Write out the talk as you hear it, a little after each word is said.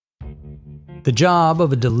The job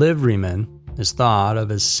of a deliveryman is thought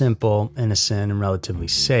of as simple, innocent, and relatively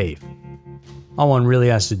safe. All one really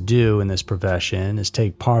has to do in this profession is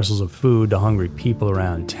take parcels of food to hungry people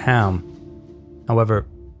around town. However,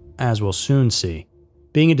 as we'll soon see,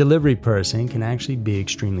 being a delivery person can actually be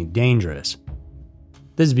extremely dangerous.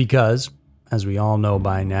 This is because, as we all know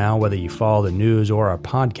by now, whether you follow the news or our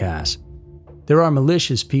podcast, there are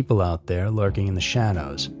malicious people out there lurking in the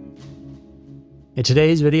shadows. In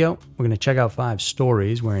today's video, we're going to check out 5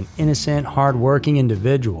 stories where an innocent, hard-working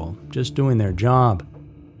individual, just doing their job,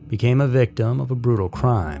 became a victim of a brutal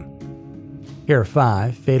crime. Here are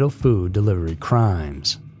 5 fatal food delivery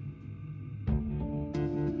crimes.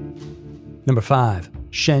 Number 5.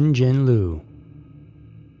 Shen Jin Liu.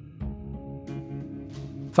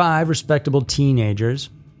 5 respectable teenagers,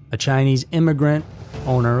 a Chinese immigrant,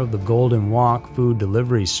 owner of the Golden Walk food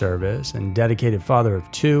delivery service, and dedicated father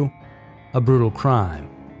of 2, a brutal crime.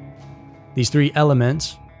 These 3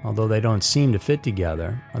 elements, although they don't seem to fit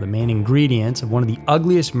together, are the main ingredients of one of the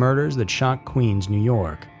ugliest murders that shocked Queens, New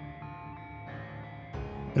York.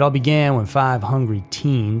 It all began when 5 hungry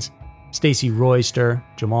teens, Stacey Royster,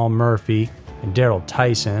 Jamal Murphy, and Daryl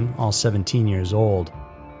Tyson, all 17 years old,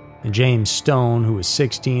 and James Stone, who was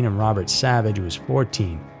 16, and Robert Savage, who was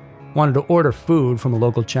 14, wanted to order food from a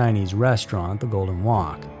local Chinese restaurant, the Golden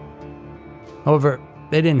Walk. However,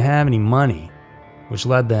 they didn't have any money, which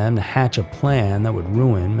led them to hatch a plan that would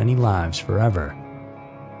ruin many lives forever.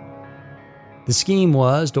 The scheme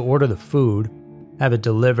was to order the food, have it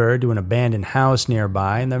delivered to an abandoned house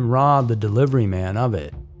nearby, and then rob the delivery man of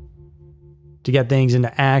it. To get things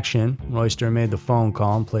into action, Royster made the phone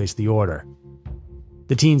call and placed the order.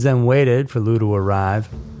 The teens then waited for Liu to arrive,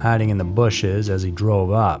 hiding in the bushes as he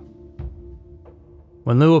drove up.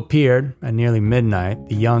 When Liu appeared at nearly midnight,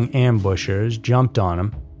 the young ambushers jumped on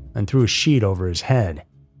him and threw a sheet over his head.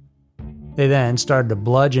 They then started to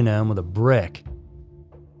bludgeon him with a brick.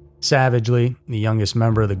 Savagely, the youngest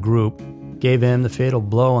member of the group gave him the fatal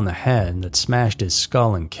blow on the head that smashed his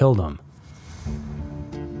skull and killed him.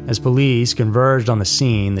 As police converged on the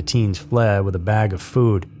scene, the teens fled with a bag of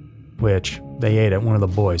food, which they ate at one of the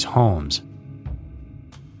boys' homes.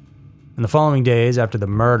 In the following days after the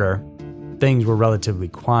murder, things were relatively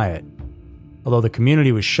quiet. Although the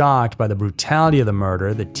community was shocked by the brutality of the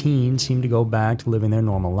murder, the teens seemed to go back to living their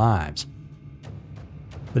normal lives.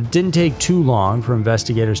 But it didn't take too long for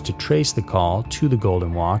investigators to trace the call to the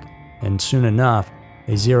Golden Walk, and soon enough,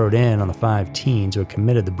 they zeroed in on the 5 teens who had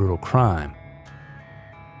committed the brutal crime.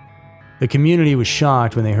 The community was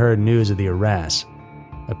shocked when they heard news of the arrests.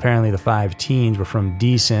 Apparently, the 5 teens were from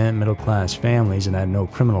decent, middle-class families and had no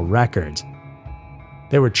criminal records.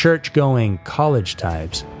 They were church-going college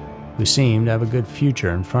types who seemed to have a good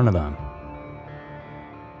future in front of them.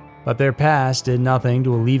 But their past did nothing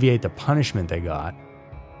to alleviate the punishment they got.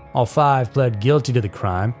 All 5 pled guilty to the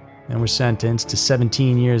crime and were sentenced to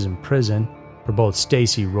 17 years in prison for both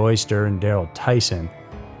Stacey Royster and Daryl Tyson,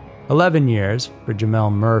 11 years for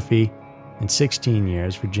Jamal Murphy, and 16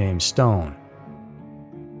 years for James Stone.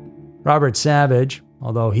 Robert Savage,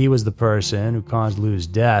 although he was the person who caused Liu's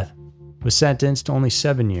death, was sentenced to only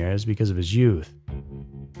 7 years because of his youth.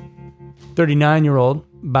 39-year-old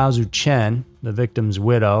Baozu Chen, the victim's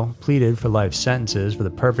widow, pleaded for life sentences for the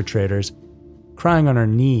perpetrators, crying on her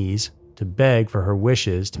knees to beg for her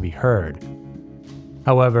wishes to be heard.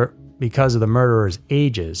 However, because of the murderers'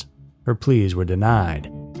 ages, her pleas were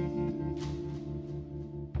denied.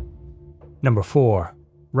 Number 4.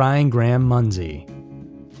 Ryan Graham Munsey.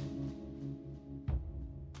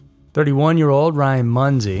 31-year-old Ryan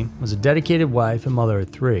Munsey was a dedicated wife and mother of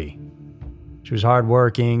 3. She was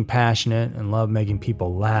hardworking, passionate, and loved making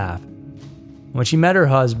people laugh. When she met her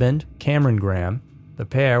husband, Cameron Graham, the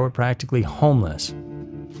pair were practically homeless.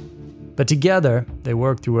 But together, they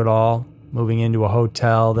worked through it all, moving into a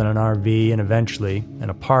hotel, then an RV, and eventually an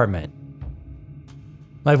apartment.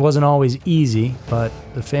 Life wasn't always easy, but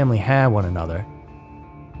the family had one another.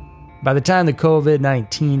 By the time the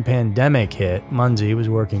COVID-19 pandemic hit, Munsey was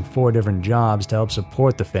working 4 different jobs to help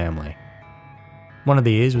support the family. One of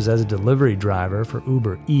these was as a delivery driver for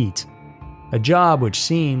Uber Eats, a job which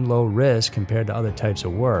seemed low risk compared to other types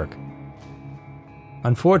of work.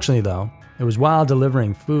 Unfortunately, though, it was while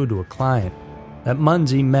delivering food to a client that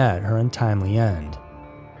Munsey met her untimely end.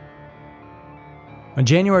 On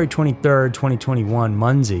January 23, 2021,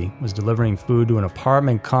 Munsey was delivering food to an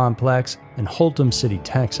apartment complex in Holtom City,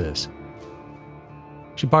 Texas.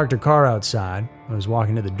 She parked her car outside and was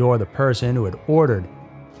walking to the door of the person who had ordered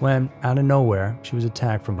when, out of nowhere, she was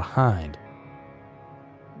attacked from behind.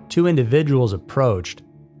 2 individuals approached,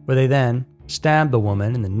 where they then stabbed the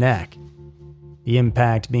woman in the neck. the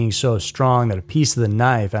impact being so strong that a piece of the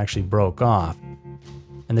knife actually broke off,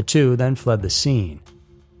 and the two then fled the scene.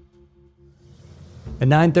 At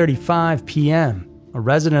 9:35 p.m., a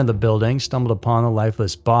resident of the building stumbled upon the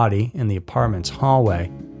lifeless body in the apartment's hallway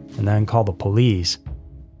and then called the police.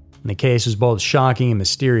 And the case was both shocking and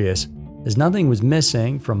mysterious, as nothing was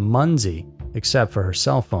missing from Munsey except for her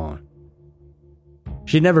cell phone.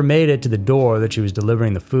 She'd never made it to the door that she was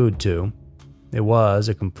delivering the food to. It was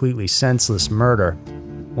a completely senseless murder,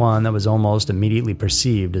 one that was almost immediately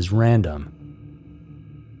perceived as random.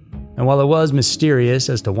 And while it was mysterious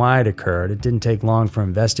as to why it occurred, it didn't take long for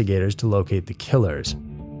investigators to locate the killers.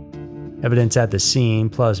 Evidence at the scene,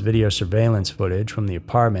 plus video surveillance footage from the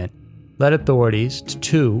apartment, led authorities to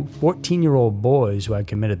two 14-year-old boys who had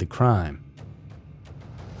committed the crime.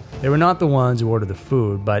 They were not the ones who ordered the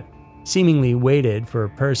food, but seemingly waited for a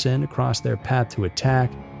person to cross their path to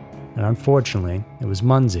attack, and unfortunately, it was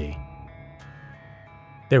Munsey.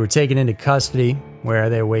 They were taken into custody, where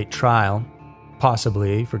they await trial,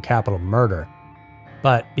 possibly for capital murder,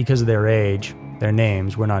 but because of their age, their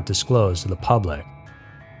names were not disclosed to the public.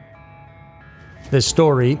 This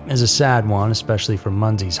story is a sad one, especially for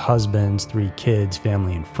Munsey's husbands, 3 kids,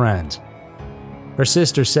 family, and friends. Her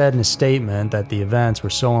sister said in a statement that the events were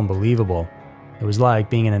so unbelievable, it was like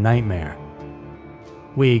being in a nightmare.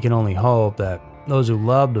 We can only hope that those who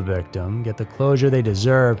loved the victim get the closure they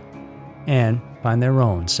deserve and find their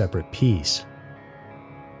own separate peace.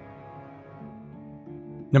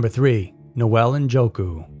 Number 3. Noel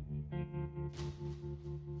Njoku.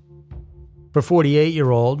 For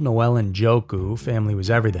 48-year-old Noel Njoku, family was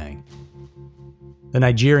everything. The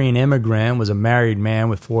Nigerian immigrant was a married man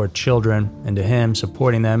with 4 children, and to him,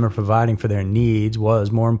 supporting them or providing for their needs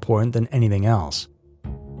was more important than anything else.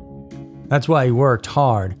 That's why he worked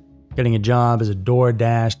hard, getting a job as a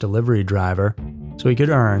DoorDash delivery driver so he could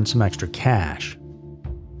earn some extra cash.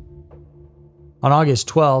 On August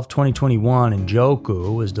 12, 2021,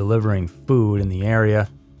 Njoku was delivering food in the area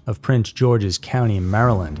of Prince George's County in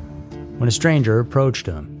Maryland when a stranger approached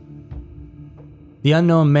him. The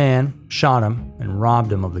unknown man shot him and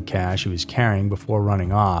robbed him of the cash he was carrying before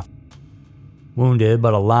running off. Wounded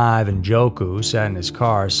but alive, Njoku sat in his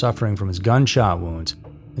car suffering from his gunshot wounds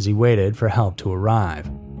as he waited for help to arrive.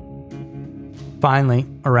 Finally,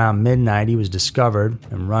 around midnight, he was discovered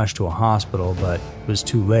and rushed to a hospital, but it was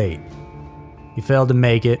too late. He failed to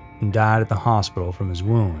make it and died at the hospital from his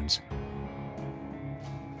wounds.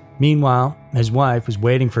 Meanwhile, his wife was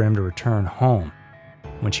waiting for him to return home.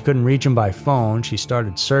 When she couldn't reach him by phone, she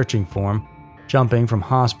started searching for him, jumping from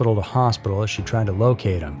hospital to hospital as she tried to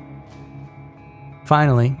locate him.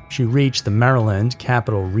 Finally, she reached the Maryland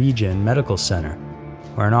Capital Region Medical Center,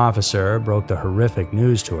 where an officer broke the horrific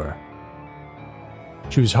news to her.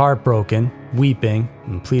 She was heartbroken, weeping,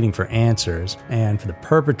 and pleading for answers, and for the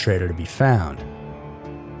perpetrator to be found.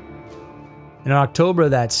 In October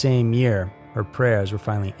of that same year, her prayers were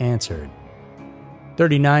finally answered.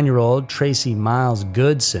 39-year-old Tracy Miles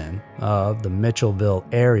Goodson of the Mitchellville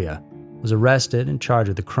area was arrested and charged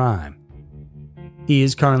with the crime. He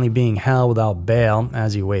is currently being held without bail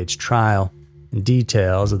as he awaits trial, and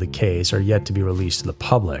details of the case are yet to be released to the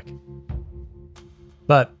public.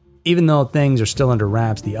 But even though things are still under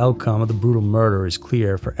wraps, the outcome of the brutal murder is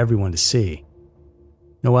clear for everyone to see.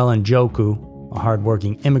 Noel Njoku, a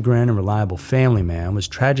hardworking immigrant and reliable family man, was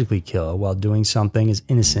tragically killed while doing something as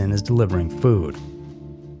innocent as delivering food.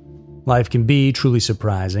 Life can be truly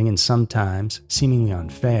surprising and sometimes seemingly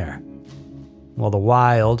unfair. While the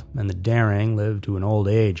wild and the daring live to an old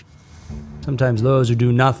age, sometimes those who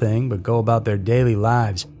do nothing but go about their daily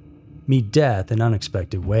lives meet death in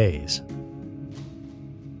unexpected ways.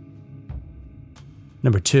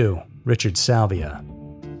 Number 2. Richard Salvia.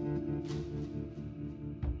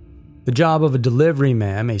 The job of a delivery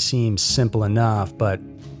man may seem simple enough, but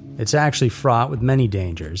it's actually fraught with many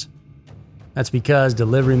dangers. That's because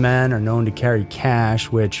delivery men are known to carry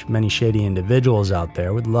cash, which many shady individuals out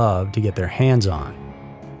there would love to get their hands on.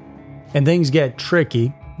 And things get tricky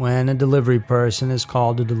when a delivery person is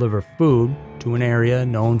called to deliver food to an area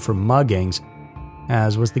known for muggings,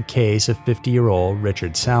 as was the case of 50-year-old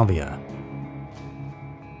Richard Salvia.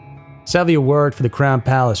 Salvia worked for the Crown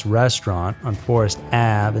Palace restaurant on Forest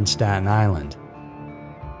Ave in Staten Island.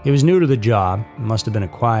 He was new to the job and must have been a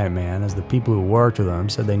quiet man, as the people who worked with him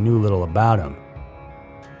said they knew little about him.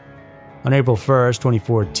 On April 1st,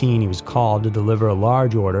 2014, he was called to deliver a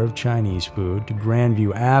large order of Chinese food to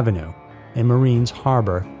Grandview Avenue in Marines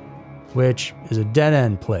Harbor, which is a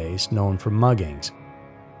dead-end place known for muggings.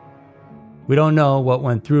 We don't know what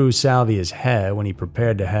went through Salvia's head when he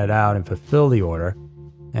prepared to head out and fulfill the order,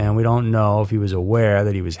 and we don't know if he was aware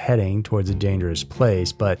that he was heading towards a dangerous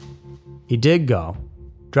place, but he did go,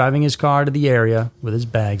 driving his car to the area with his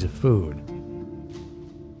bags of food.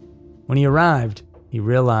 When he arrived, he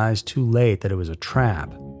realized too late that it was a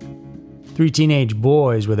trap. 3 teenage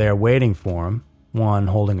boys were there waiting for him, one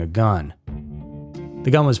holding a gun.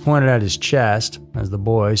 The gun was pointed at his chest as the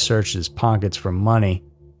boys searched his pockets for money,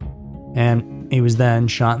 and he was then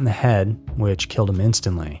shot in the head, which killed him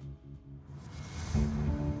instantly.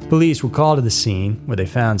 Police were called to the scene, where they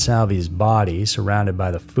found Salvi's body surrounded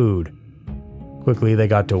by the food. Quickly, they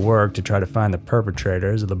got to work to try to find the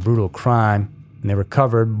perpetrators of the brutal crime, and they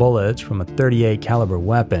recovered bullets from a .38 caliber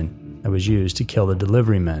weapon that was used to kill the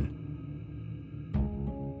delivery men.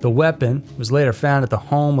 The weapon was later found at the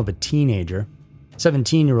home of a teenager,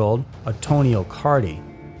 17-year-old Antonio Cardi.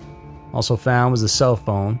 Also found was the cell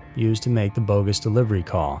phone used to make the bogus delivery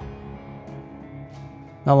call.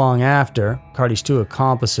 Not long after, Cardi's 2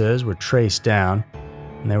 accomplices were traced down,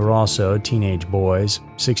 and they were also teenage boys,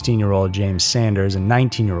 16-year-old James Sanders and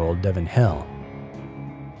 19-year-old Devin Hill.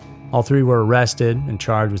 All 3 were arrested and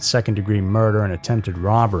charged with second-degree murder and attempted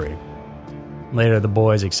robbery. Later, the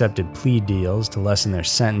boys accepted plea deals to lessen their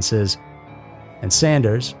sentences, and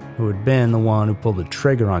Sanders, who had been the one who pulled the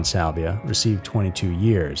trigger on Salvia, received 22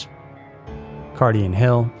 years. Cardi and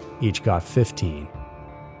Hill each got 15.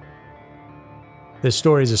 This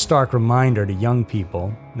story is a stark reminder to young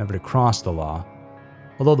people never to cross the law.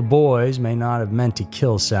 Although the boys may not have meant to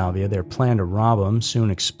kill Salvia, their plan to rob him soon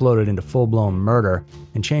exploded into full-blown murder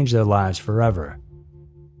and changed their lives forever.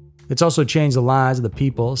 It's also changed the lives of the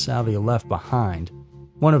people Salvia left behind,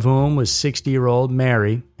 one of whom was 60-year-old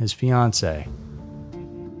Mary, his fiancée.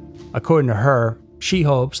 According to her, she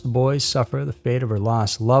hopes the boys suffer the fate of her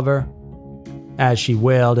lost lover, as she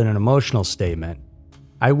wailed in an emotional statement,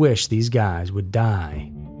 "I wish these guys would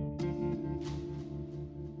die."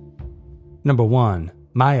 Number 1.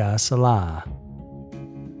 Maya Salah.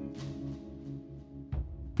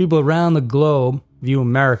 People around the globe view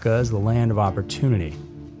America as the land of opportunity.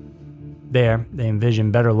 There, they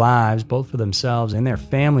envision better lives both for themselves and their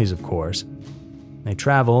families, of course. They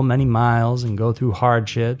travel many miles and go through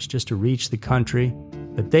hardships just to reach the country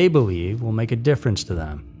that they believe will make a difference to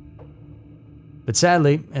them. But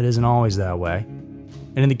sadly, it isn't always that way.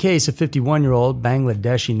 And in the case of 51-year-old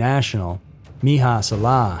Bangladeshi national Miha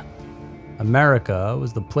Salah, America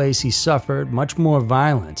was the place he suffered much more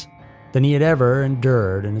violence than he had ever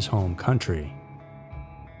endured in his home country.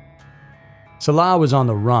 Salah was on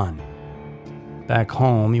the run. Back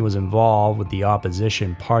home, he was involved with the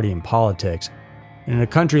opposition party in politics, and in a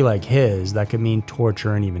country like his, that could mean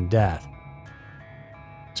torture and even death.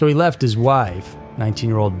 So he left his wife,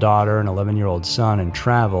 19-year-old daughter, and 11-year-old son, and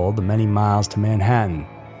traveled the many miles to Manhattan.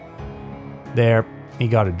 There, he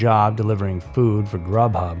got a job delivering food for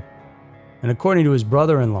Grubhub. And according to his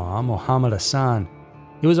brother-in-law, Mohammed Hassan,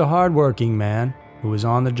 he was a hard-working man who was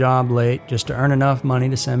on the job late just to earn enough money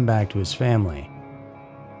to send back to his family.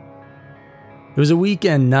 It was a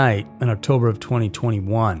weekend night in October of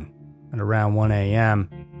 2021, at around 1 a.m.,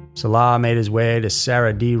 Salah made his way to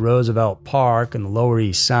Sarah D. Roosevelt Park on the Lower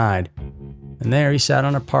East Side, and there he sat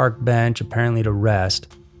on a park bench apparently to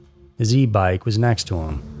rest. His e-bike was next to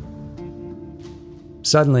him.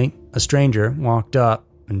 Suddenly, a stranger walked up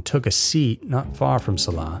and took a seat not far from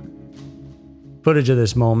Salah. Footage of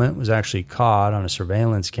this moment was actually caught on a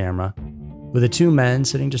surveillance camera, with the 2 men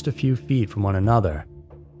sitting just a few feet from one another.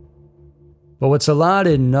 But what Salah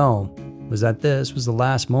didn't know was that this was the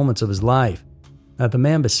last moments of his life, that the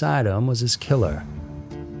man beside him was his killer.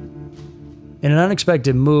 In an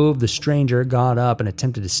unexpected move, the stranger got up and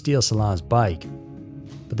attempted to steal Salah's bike,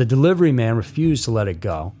 but the delivery man refused to let it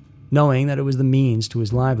go, knowing that it was the means to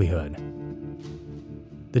his livelihood.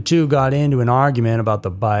 The 2 got into an argument about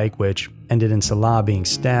the bike, which ended in Salah being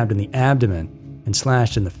stabbed in the abdomen and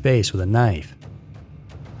slashed in the face with a knife.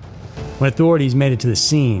 When authorities made it to the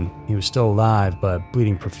scene, he was still alive but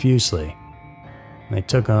bleeding profusely. They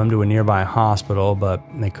took him to a nearby hospital, but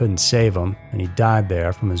they couldn't save him, and he died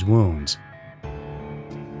there from his wounds.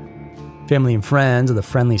 Family and friends of the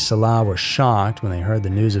friendly Salah were shocked when they heard the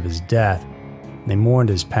news of his death. They mourned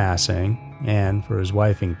his passing, and for his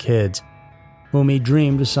wife and kids, whom he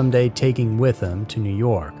dreamed of someday taking with him to New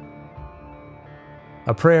York.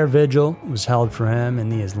 A prayer vigil was held for him in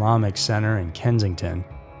the Islamic Center in Kensington.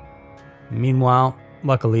 Meanwhile,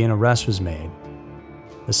 luckily an arrest was made.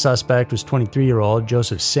 The suspect was 23-year-old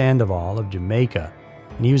Joseph Sandoval of Jamaica,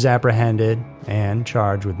 and he was apprehended and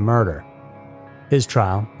charged with murder. His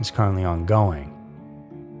trial is currently ongoing.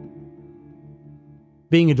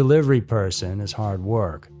 Being a delivery person is hard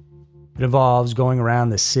work. It involves going around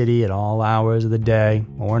the city at all hours of the day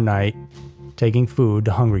or night, taking food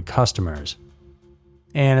to hungry customers.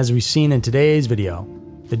 And as we've seen in today's video,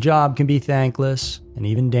 the job can be thankless and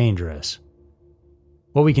even dangerous.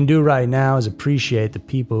 What we can do right now is appreciate the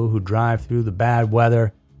people who drive through the bad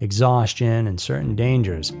weather, exhaustion, and certain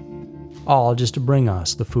dangers, all just to bring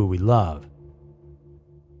us the food we love.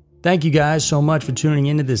 Thank you guys so much for tuning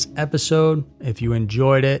into this episode. If you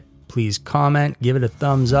enjoyed it, please comment, give it a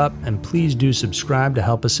thumbs up, and please do subscribe to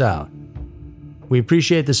help us out. We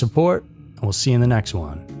appreciate the support, and we'll see you in the next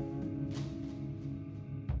one.